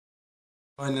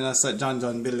Joining us at John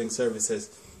Building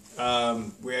Services. We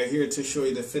are here to show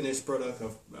you the finished product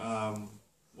of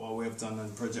what we have done on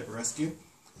Project Rescue.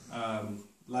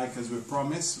 Like as we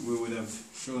promised, we would have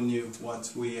shown you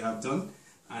what we have done,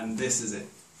 and this is it.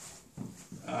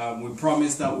 We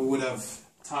promised that we would have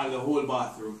tiled the whole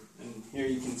bathroom, and here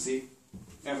you can see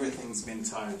everything's been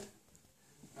tiled.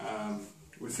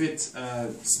 We fit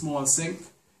a small sink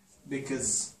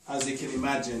because, as you can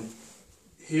imagine,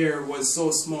 here was so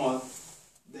small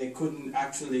they couldn't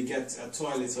actually get a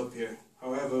toilet up here.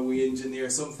 However, we engineer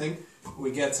something.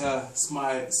 We get a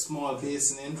small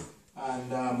basin in,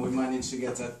 and we managed to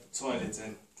get a toilet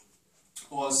in.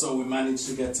 Also, we managed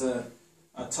to get a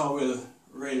towel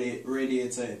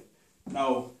radiator in.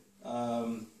 Now,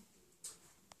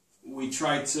 we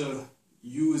tried to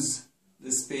use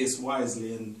the space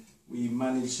wisely, and we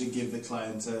managed to give the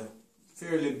client a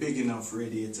fairly big enough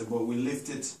radiator, but we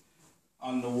lifted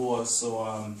on the wall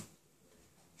so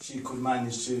she could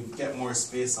manage to get more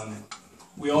space on it.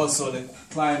 We also, the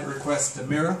client requested a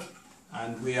mirror,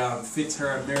 and we fit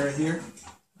her a mirror here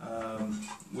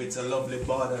with a lovely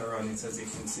border on it, as you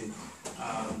can see.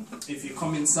 If you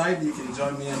come inside, you can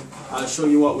join me and I'll show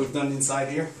you what we've done inside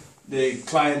here. The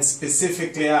client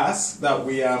specifically asked that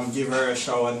we give her a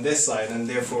shower on this side, and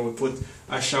therefore we put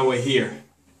a shower here.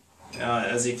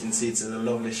 As you can see, it's a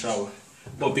lovely shower.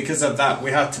 But because of that,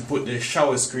 we had to put the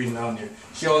shower screen down here.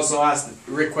 She also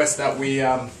requested that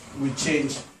we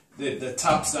change the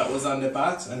taps that was on the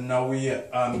bath, and now we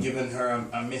given her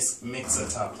a mixer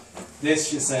tap. This,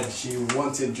 she said, she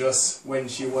wanted just when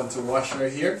she wanted to wash her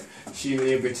hair, she'll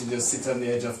be able to just sit on the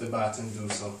edge of the bath and do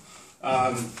so.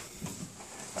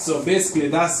 So basically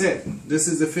that's it. This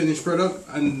is the finished product,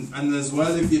 and as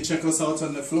well, if you check us out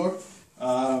on the floor,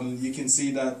 you can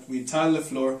see that we tiled the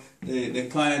floor. The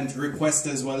client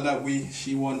requested as well that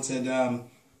she wanted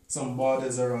some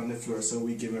borders around the floor, so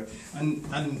we give her and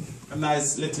a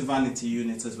nice little vanity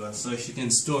unit as well, so she can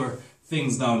store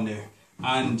things down there,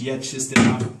 and yet she still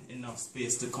have enough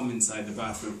space to come inside the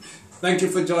bathroom. Thank you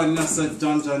for joining us at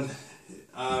John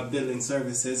Building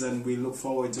Services, and we look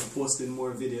forward to posting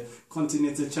more video.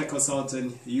 Continue to check us out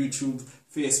on YouTube,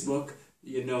 Facebook,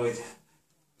 you know it.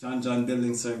 John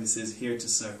Building Services, here to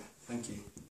serve. Thank you.